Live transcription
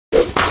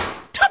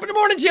Good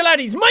morning to you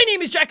laddies, my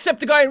name is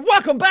Jacksepticeye and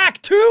welcome back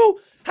to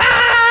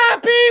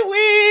Happy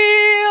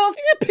Wheels!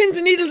 You got pins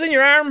and needles in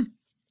your arm?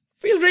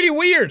 Feels really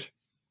weird.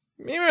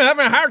 Maybe I'm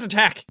having a heart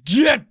attack.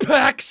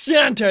 Jetpack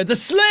Santa! The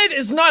sled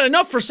is not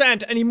enough for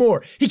Santa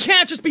anymore. He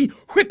can't just be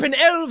whipping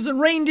elves and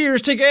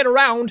reindeers to get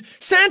around.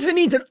 Santa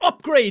needs an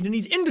upgrade and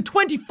he's in the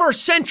 21st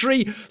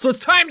century, so it's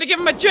time to give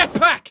him a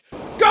jetpack!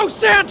 Go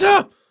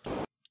Santa!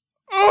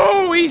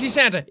 Oh, easy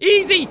Santa,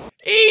 easy,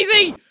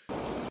 easy!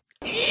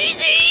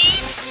 Easy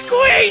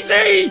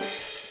squeezy!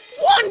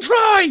 One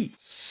try!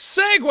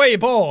 Segway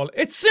ball.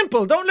 It's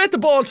simple. Don't let the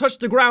ball touch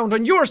the ground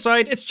on your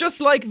side. It's just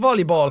like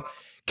volleyball.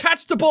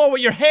 Catch the ball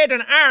with your head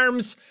and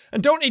arms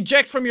and don't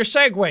eject from your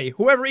Segway.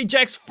 Whoever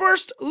ejects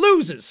first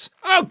loses.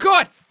 Oh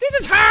god, this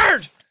is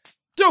hard!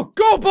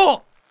 Go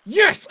ball!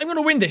 Yes, I'm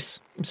gonna win this.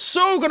 I'm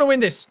so gonna win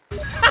this.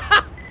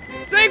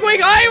 Segway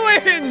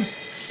guy wins!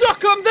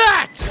 Suck on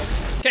that!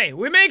 Okay,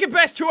 we make it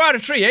best 2 out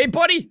of 3, eh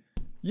buddy?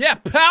 Yeah,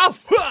 pal.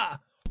 Fuck!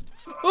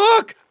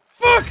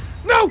 Fuck!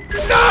 No!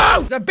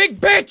 No! The big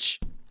bitch!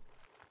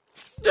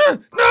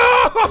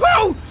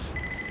 No!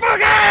 Fuck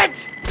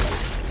it!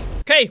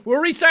 Okay,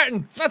 we're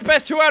restarting. It's not the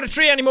best 2 out of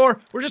 3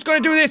 anymore. We're just gonna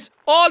do this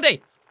all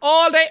day.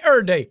 All day,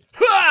 day.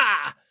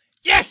 Ha!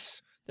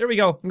 Yes! There we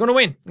go. I'm gonna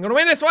win. I'm gonna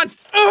win this one.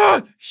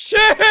 Oh,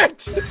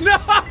 shit! No!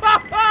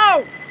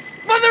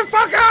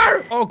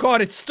 Motherfucker! Oh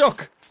god, it's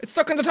stuck. It's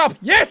stuck on the top.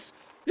 Yes!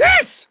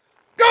 Yes!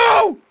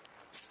 Go!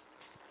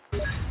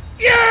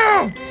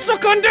 Yeah!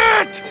 Suck on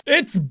that!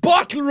 It's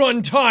bottle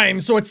run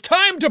time, so it's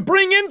time to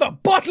bring in the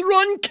bottle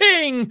run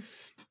king!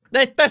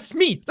 That's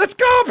me. Let's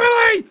go,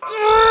 Billy!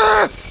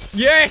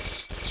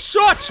 Yes!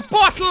 Such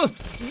bottle!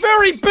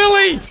 Very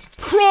Billy!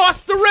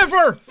 Cross the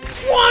river!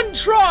 1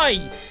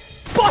 try!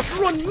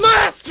 Bottle run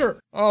master!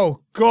 Oh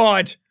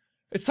god.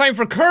 It's time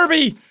for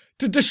Kirby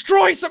to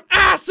destroy some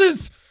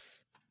asses!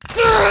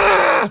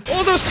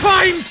 All those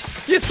times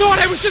you thought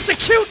I was just a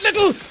cute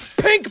little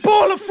pink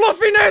ball of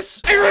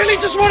fluffiness! I really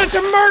just wanted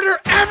to murder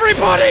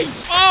everybody!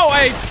 Oh,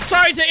 I'm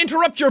sorry to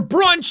interrupt your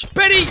brunch.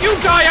 Betty, you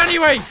die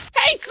anyway!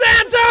 Hey,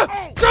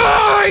 Santa!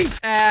 Die!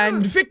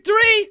 And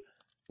victory?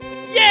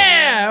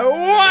 Yeah!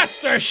 What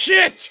the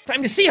shit?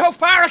 Time to see how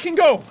far I can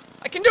go.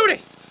 I can do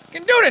this! I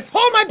can do this!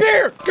 Hold my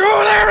beer!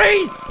 Go,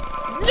 Larry!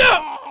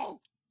 No!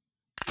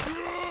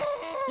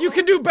 You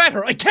can do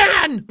better. I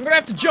can! I'm gonna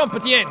have to jump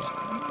at the end.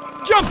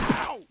 Jump!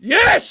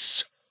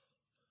 Yes!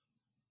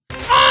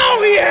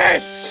 Oh,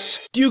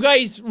 yes! Do you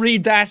guys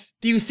read that?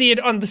 Do you see it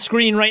on the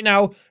screen right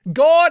now?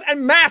 God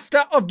and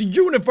Master of the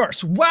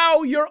Universe.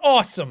 Wow, you're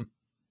awesome.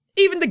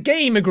 Even the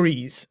game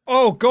agrees.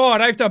 Oh god,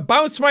 I have to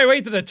bounce my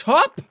way to the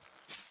top?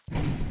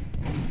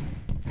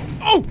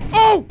 Oh!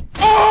 Oh!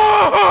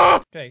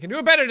 Oh! Okay, I can do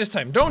it better this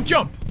time. Don't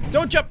jump.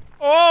 Don't jump.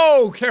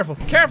 Oh, careful,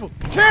 careful,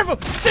 careful.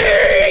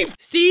 Steve!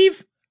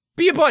 Steve,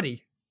 be a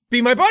buddy.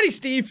 Be my buddy,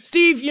 Steve.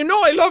 Steve, you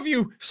know I love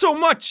you so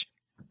much.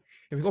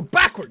 Here we go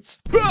backwards.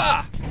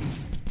 Ah!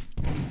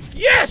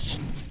 Yes!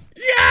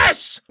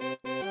 Yes!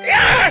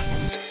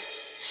 Yes!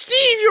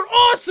 Steve, you're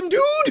awesome,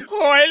 dude!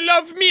 Oh, I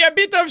love me a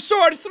bit of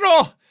sword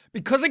throw!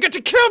 Because I get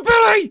to kill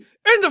Billy!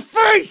 In the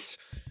face!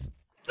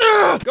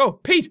 Ugh. Go,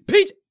 Pete!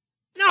 Pete!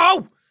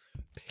 No!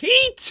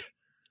 Pete!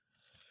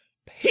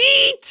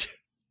 Pete!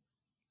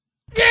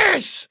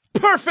 Yes!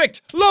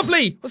 Perfect!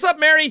 Lovely! What's up,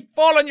 Mary?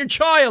 Fall on your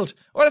child!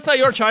 Oh, that's not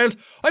your child.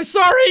 I'm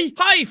sorry!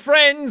 Hi,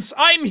 friends!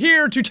 I'm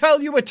here to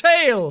tell you a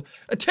tale!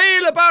 A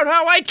tale about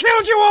how I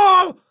killed you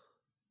all!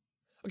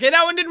 Okay,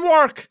 that one didn't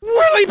work.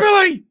 Willy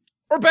Billy!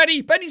 Or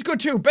Betty. Betty's good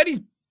too.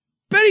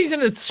 Betty's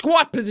in a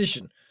squat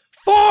position.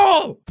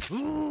 Fall!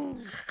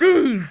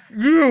 Steve,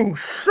 you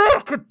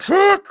suck at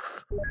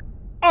tits!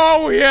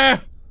 Oh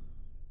yeah!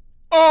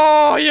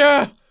 Oh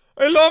yeah!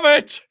 I love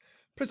it!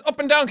 Press up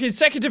and down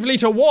consecutively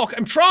to walk.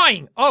 I'm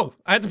trying! Oh,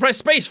 I had to press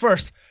space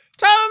first.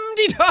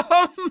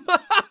 Tum-de-dum! Look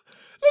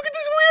at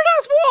this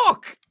weird-ass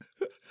walk!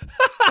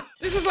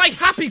 This is like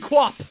Happy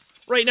Quap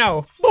right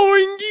now.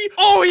 Boingy!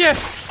 Oh yeah!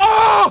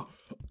 Oh!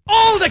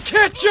 All the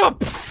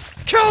ketchup!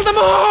 Kill them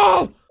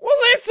all! Well,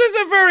 this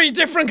is a very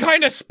different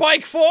kind of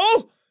spike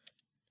fall.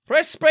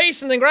 Press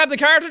space and then grab the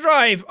car to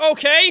drive.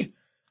 Okay.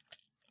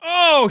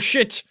 Oh,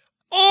 shit.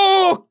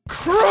 Oh,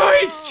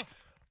 Christ!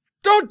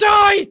 Don't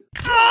die!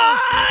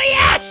 Oh,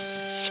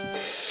 yes!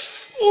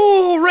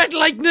 Oh, red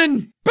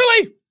lightning!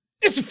 Billy!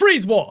 It's a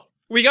freeze wall.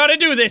 We gotta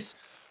do this.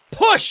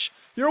 Push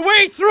your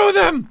way through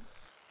them!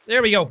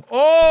 There we go.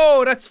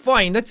 Oh, that's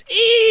fine. That's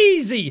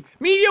easy.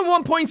 Medium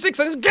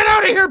 1.6. Get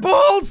out of here,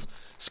 balls!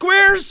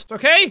 Squares. It's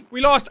okay.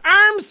 We lost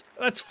arms.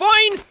 That's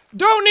fine.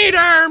 Don't need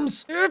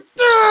arms.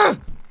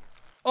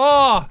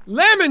 Oh,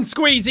 lemon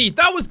squeezy.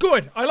 That was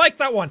good. I like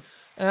that one.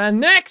 And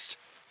next.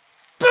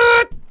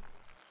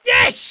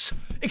 Yes!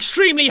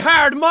 Extremely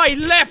hard, my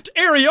left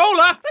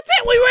areola. That's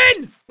it. We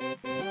win.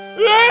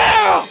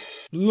 Yeah!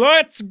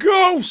 Let's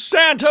go,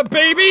 Santa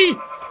baby.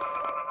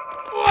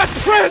 What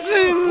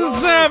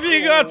presents have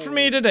you got for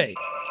me today?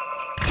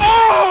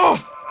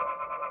 Oh!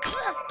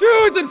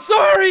 Dudes, I'm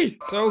sorry!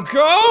 So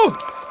go!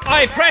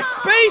 I pressed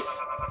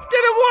space!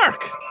 Didn't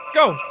work!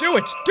 Go, do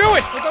it! Do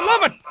it! For the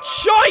love of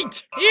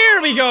shite! Here,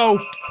 Here we go.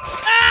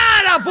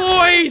 Atta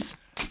boys.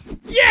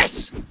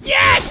 Yes!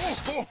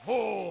 Yes!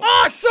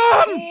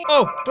 Awesome!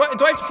 Oh, do I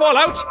have to fall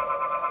out?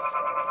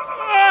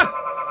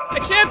 I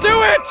can't do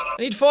it! I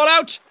need to fall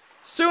out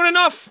soon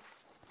enough.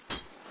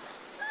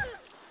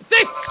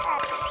 This!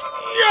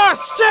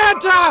 Yes,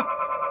 Santa!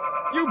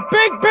 You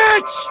big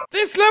bitch!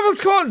 This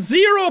level's called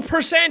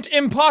 0%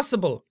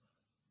 impossible.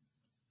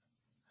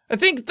 I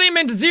think they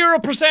meant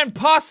 0%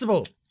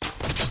 possible.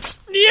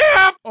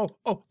 Yeah!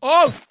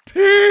 Oh,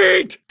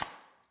 Pete!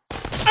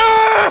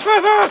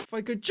 If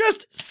I could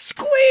just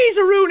squeeze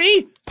a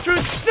Rooney through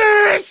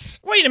this!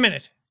 Wait a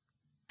minute.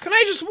 Can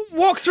I just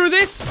walk through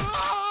this?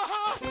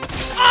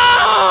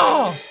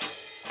 Oh!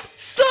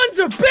 Sons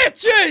of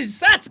bitches!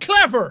 That's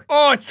clever!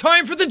 Oh, it's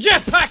time for the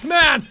jetpack,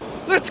 man!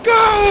 Let's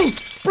go!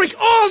 Break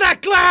all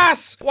that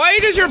glass! Why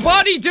does your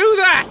body do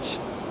that?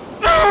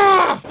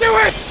 Do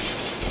it!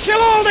 Kill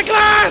all the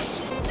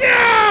glass!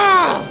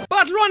 Yeah!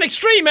 Battle Run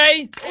Extreme,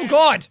 eh? Oh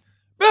god.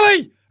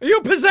 Billy, are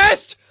you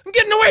possessed? I'm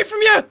getting away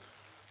from you!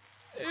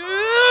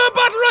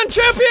 Battle Run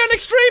Champion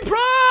Extreme Pro!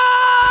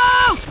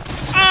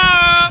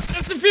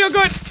 Doesn't feel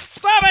good.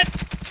 Stop it!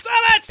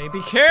 Stop it! Hey,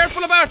 be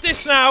careful about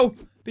this now.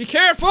 Be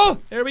careful.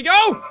 There we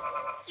go.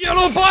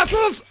 Yellow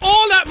bottles.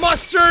 All that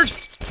mustard.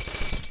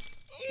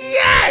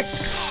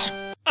 Yes!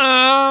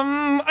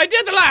 I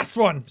did the last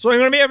one, so I'm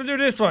gonna be able to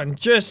do this one.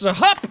 Just a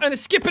hop and a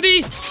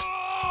skippity.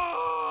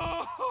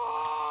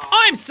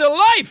 I'm still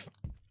alive!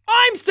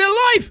 I'm still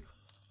alive!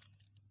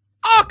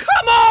 Oh,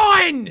 come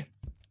on!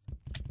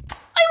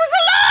 I was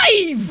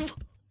alive!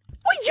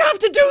 Why'd you have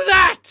to do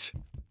that?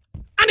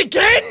 And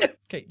again?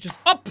 Okay, just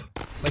up.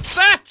 Like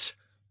that.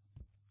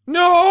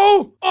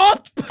 No!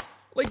 Up!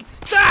 Like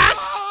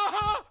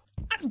that!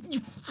 And you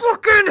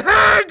fucking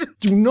head!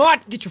 Do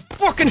not get your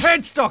fucking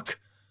head stuck!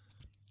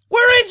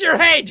 Where is your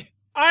head?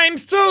 I'm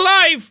still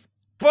alive,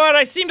 but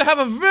I seem to have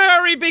a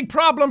very big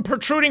problem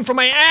protruding from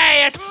my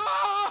ass.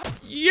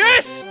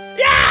 Yes!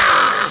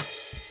 Yeah!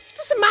 It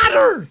doesn't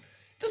matter!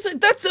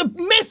 That's a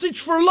message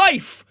for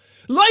life!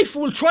 Life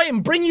will try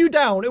and bring you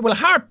down. It will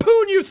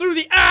harpoon you through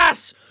the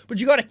ass, but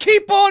you gotta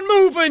keep on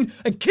moving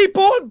and keep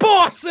on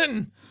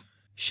bossing.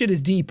 Shit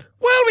is deep.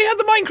 Well, we had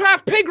the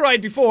Minecraft pig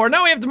ride before.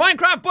 Now we have the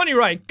Minecraft bunny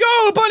ride.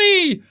 Go,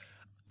 bunny!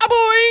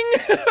 A-boing!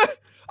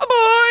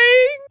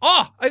 A-boing!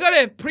 Oh, I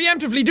gotta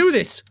preemptively do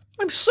this.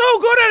 I'm so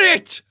good at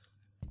it!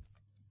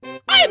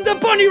 I'm the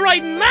bunny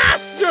riding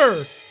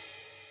master!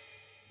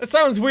 That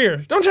sounds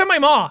weird. Don't tell my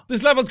ma.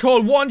 This level's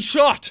called One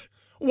Shot.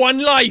 One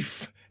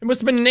Life. It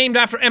must have been named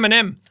after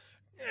Eminem.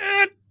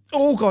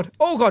 Oh god.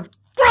 Oh god.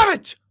 Grab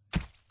it!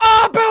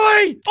 Ah,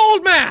 Billy!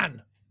 Old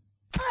man!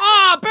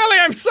 Ah, Billy,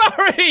 I'm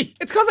sorry!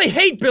 It's cause I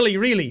hate Billy,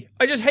 really.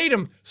 I just hate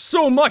him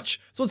so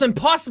much, so it's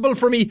impossible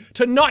for me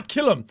to not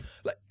kill him.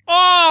 Like,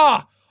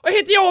 I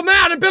hit the old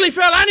man and Billy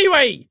fell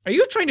anyway! Are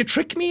you trying to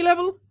trick me,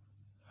 level?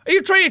 Are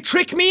you trying to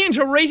trick me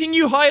into rating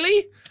you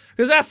highly?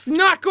 Because that's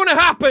not gonna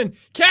happen!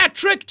 Can't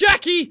trick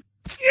Jackie!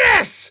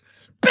 Yes!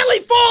 Billy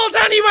falls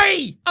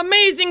anyway!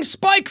 Amazing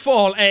spike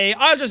fall, eh?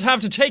 I'll just have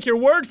to take your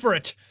word for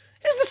it.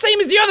 It's the same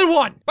as the other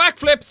one!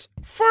 Backflips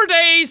for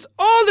days,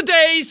 all the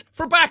days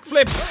for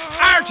backflips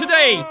are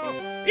today!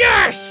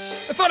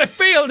 Yes! I thought I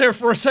failed there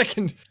for a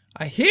second.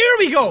 Here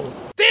we go!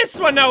 This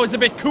one now is a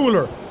bit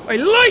cooler. I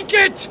like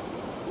it!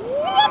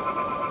 Whoop!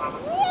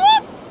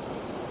 Whoop!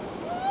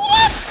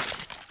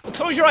 Whoop!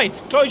 Close your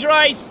eyes, close your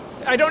eyes.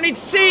 I don't need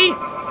to see.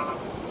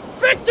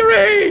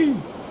 Victory!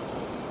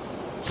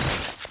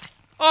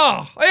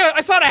 Oh,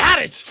 I thought I had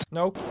it.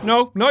 No,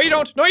 no, no you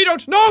don't. No you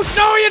don't. No,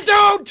 no you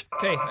don't!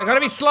 Okay, I gotta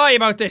be sly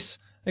about this.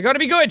 I gotta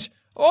be good.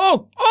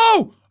 Oh!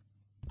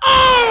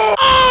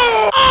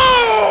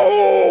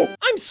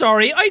 I'm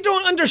sorry, I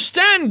don't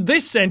understand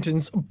this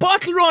sentence.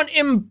 Bottle run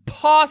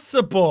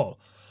impossible.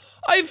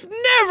 I've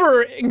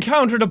never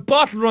encountered a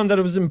bottle run that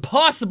was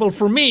impossible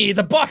for me,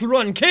 the bottle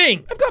run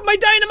king. I've got my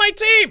dynamite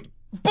team.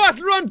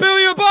 Bottle run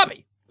Billy or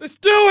Bobby. Let's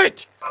do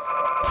it.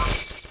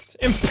 It's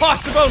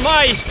impossible,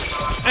 my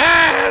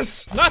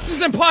ass.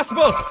 Nothing's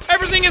impossible.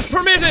 Everything is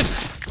permitted.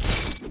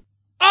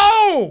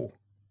 Oh!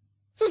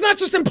 So it's not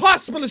just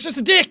impossible, it's just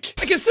a dick.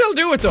 I can still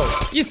do it though.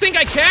 You think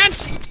I can't?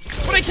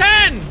 But I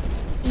can!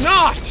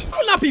 Not!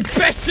 I'll not be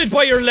bested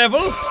by your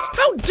level!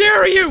 How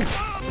dare you!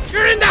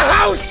 You're in the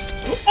house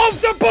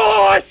of the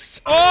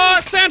boss! Oh,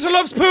 Santa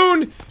loves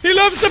Poon! He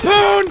loves the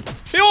Poon!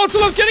 He also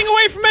loves getting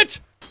away from it!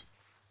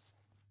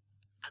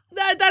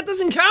 That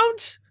doesn't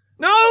count?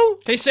 No?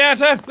 Hey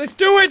Santa, let's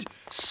do it!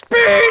 Speed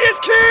is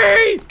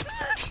key!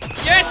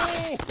 Yes!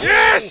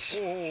 Yes!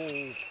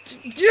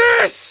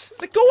 Yes!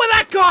 Let go of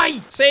that guy!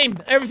 Same,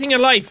 everything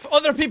in life.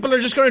 Other people are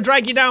just gonna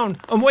drag you down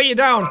and weigh you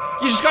down.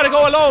 You just gotta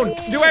go alone.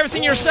 Do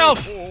everything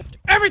yourself.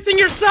 Everything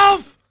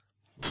yourself!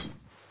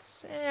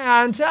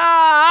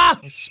 Santa!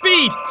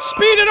 Speed!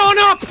 Speed it on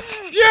up!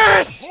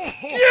 Yes!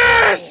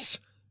 Yes!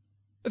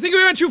 I think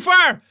we went too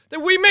far.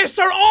 That we missed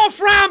our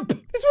off-ramp!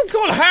 This one's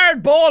called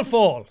Hard Ball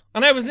Fall.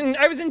 And I was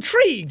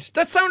intrigued.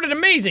 That sounded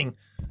amazing.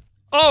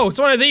 Oh, it's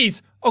one of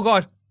these. Oh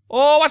god.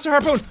 Oh, watch the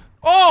harpoon.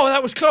 Oh,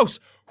 that was close.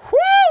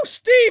 Woo!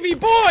 Stevie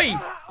boy!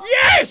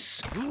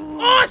 Yes!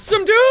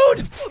 Awesome,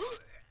 dude!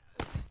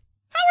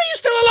 How are you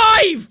still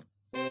alive?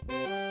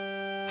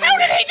 How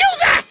did he do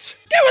that?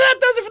 Okay, well that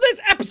does it for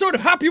this episode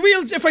of Happy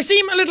Wheels. If I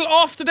seem a little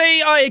off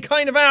today, I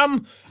kind of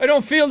am. I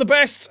don't feel the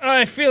best.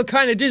 I feel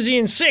kind of dizzy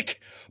and sick.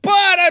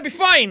 But I'll be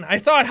fine. I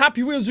thought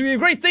Happy Wheels would be a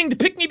great thing to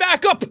pick me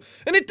back up.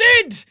 And it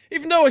did!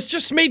 Even though it's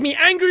just made me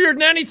angrier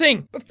than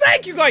anything. But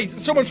thank you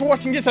guys so much for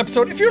watching this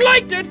episode. If you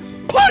liked it,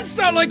 punch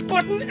that like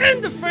button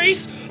in the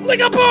face like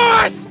a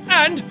boss!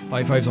 And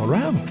high fives all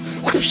around.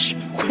 Whoosh,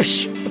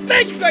 whoosh. But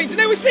thank you guys,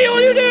 and I will see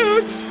all you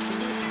dudes!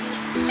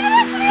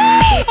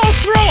 Oh,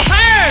 throw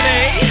hard,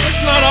 eh?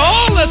 It's not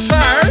all that's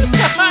hard.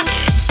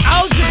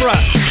 Algebra.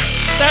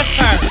 That's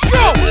hard.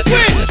 Go!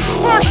 Win!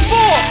 First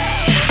ball!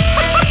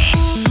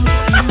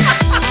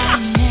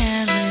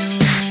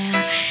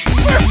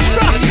 First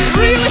try,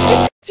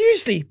 really?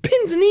 Seriously,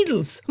 pins and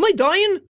needles. Am I dying?